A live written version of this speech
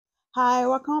Hi,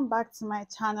 welcome back to my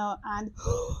channel, and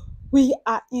we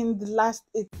are in the last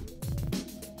eight.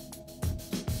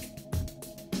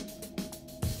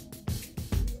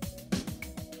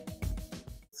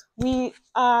 We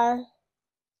are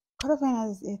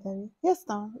quarterfinals is eight, are we? Yes,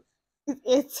 now it's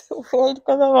eight. World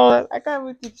quarterfinals. I can't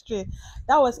even keep straight.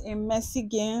 That was a messy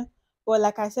game, but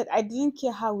like I said, I didn't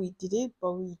care how we did it,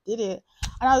 but we did it,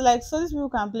 and I was like, so these people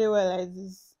can play well like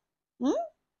this. Hmm?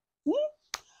 Hmm?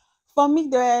 For me,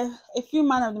 there were a few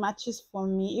man of the matches for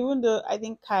me, even though I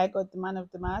think Kai got the man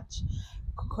of the match.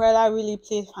 Cucurella really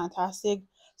played fantastic.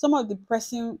 Some of the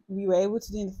pressing we were able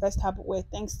to do in the first half were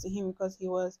thanks to him because he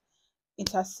was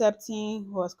intercepting, he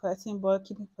was collecting ball,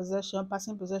 keeping possession,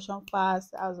 passing possession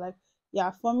fast. I was like,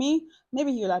 yeah, for me,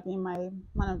 maybe he would have been my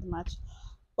man of the match.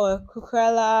 But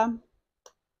Cucurella,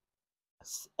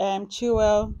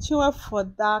 Chilwell for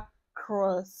that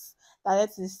cross that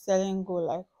led to the Sterling goal,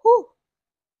 like, whoo,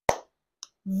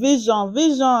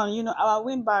 vision, our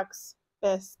win backs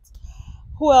best.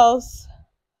 Who else?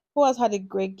 Who else had a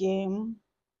great game?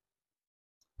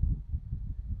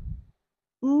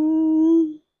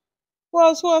 Mm, who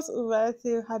else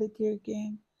overrated had a great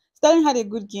game? Sterling had a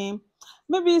good game.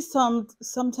 Maybe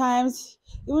sometimes,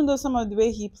 even though some of the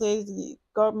way he played he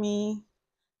got me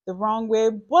the wrong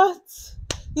way, but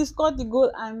he scored the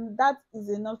goal, and that is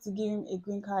enough to give him a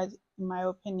green card, in my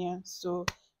opinion. So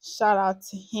shout out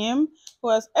to him.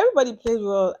 Because everybody played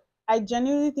well. I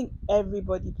genuinely think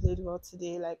everybody played well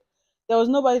today. Like there was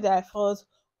nobody that I felt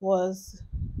was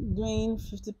doing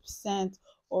 50%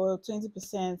 or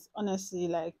 20%. Honestly,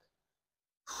 like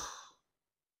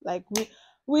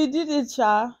we did it,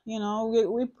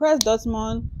 we pressed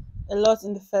Dortmund a lot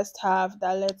in the first half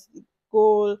that led to the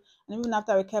goal, and even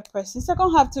after we kept pressing.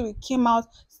 Second half too, we came out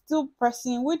still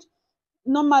pressing, which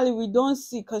normally we don't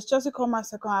see because Chelsea come out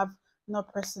second half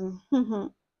not pressing.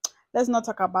 Let's not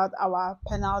talk about our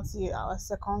penalty, our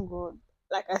second goal.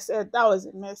 Like I said, that was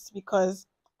a mess because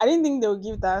I didn't think they would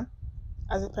give that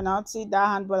as a penalty, that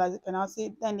handball as a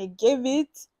penalty. Then they gave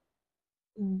it.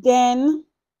 Then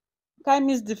Kai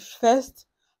missed the first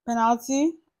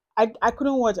penalty. I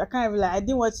couldn't watch. I can't even lie. I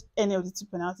didn't watch any of the two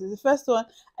penalties. The first one,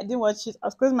 I didn't watch it. I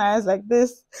was closing my eyes like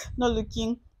this, not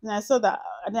looking. And I saw that,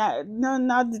 and I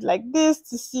now did like this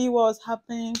to see what was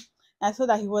happening. And I saw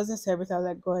that he wasn't celebrating. I was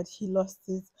like, God, he lost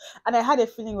it. And I had a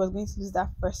feeling he was going to lose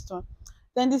that first one.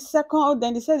 Then the second,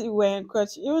 then they said it were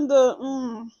encouraged. Even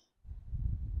though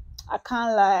I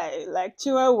can't lie, like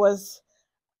Chua was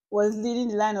leading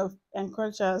the line of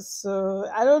encouragers. So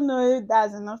I don't know if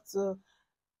that's enough to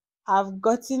have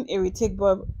gotten a retake,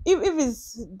 but if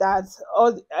it's that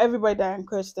everybody that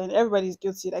encouraged, then everybody's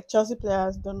guilty. Like Chelsea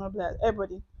players, Dortmund players,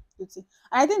 everybody guilty.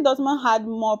 And I think Dortmund had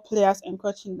more players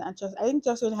encouraging than Chelsea. I think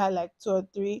Chelsea only had like two or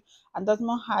three, and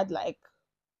Dortmund had like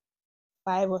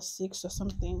five or six or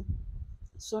something.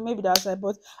 So maybe that's why.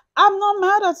 But I'm not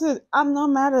mad at it. I'm not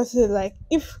mad at it. Like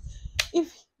if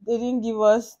they didn't give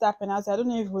us that penalty, I don't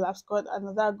know if we would have scored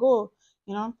another goal.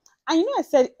 You know. And I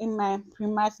said in my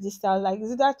pre-match this time, like,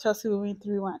 is it that Chelsea will win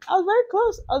 3-1? I was very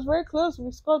close. I was very close.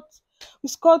 We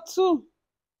scored two.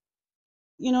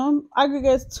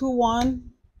 Aggregate 2-1.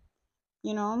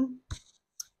 You know,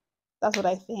 that's what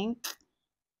I think.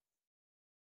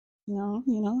 Let's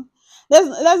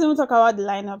even talk about the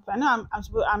lineup. I know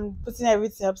I'm putting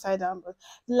everything upside down, but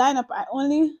the lineup, I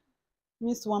only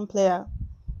missed one player,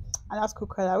 and that's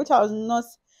Cucurella, which I was not.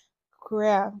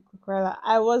 Cucurella.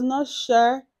 I was not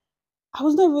sure. I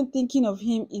was not even thinking of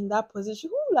him in that position.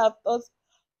 Who would have thought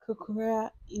Cucurella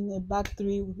in a back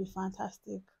three would be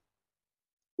fantastic?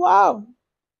 Wow,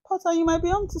 Potter, you might be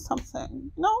onto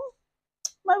something. No,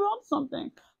 might be onto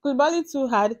something. Koulibaly too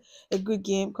had a good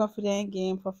game, confident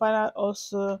game. For final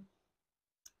also,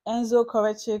 Enzo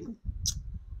Kovacic,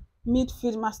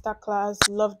 midfield masterclass.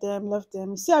 Love them, love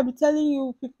them. See, I'll be telling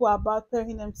you people about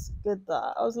pairing them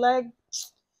together. I was like,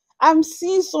 I'm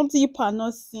seeing something you are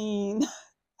not seeing.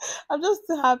 I'm just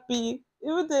too happy.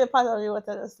 Even though a part of me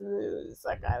wanted us to lose,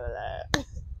 like I was like,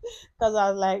 because I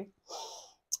was like,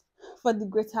 for the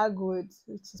greater good,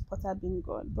 which is Potter being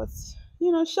gone. But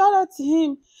shout out to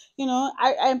him.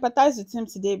 I empathize with him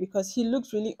today because he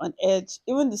looked really on edge.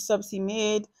 Even the subs he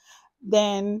made,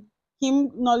 then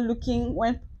him not looking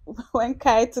when when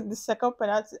Kai took the second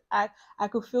penalty, I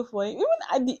could feel for him. Even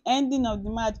at the ending of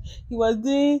the match, he was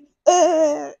doing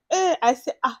I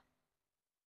said, ah,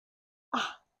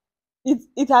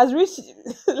 it has reached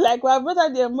like we have brought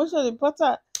out the emotion in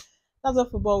Potter. That's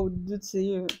what football would do to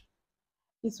you.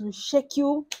 It will shake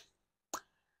you,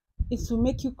 it will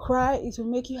make you cry, it will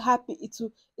make you happy, it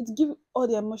give you all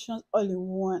the emotions all in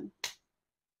one.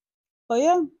 But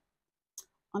yeah,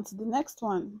 on to the next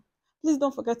one. Please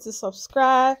don't forget to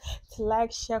subscribe, to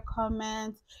like, share,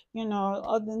 comment,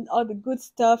 all the good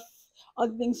stuff, all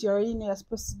the things you already know you're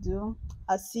supposed to do.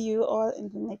 I'll see you all in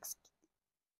the next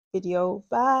video.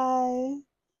 Bye.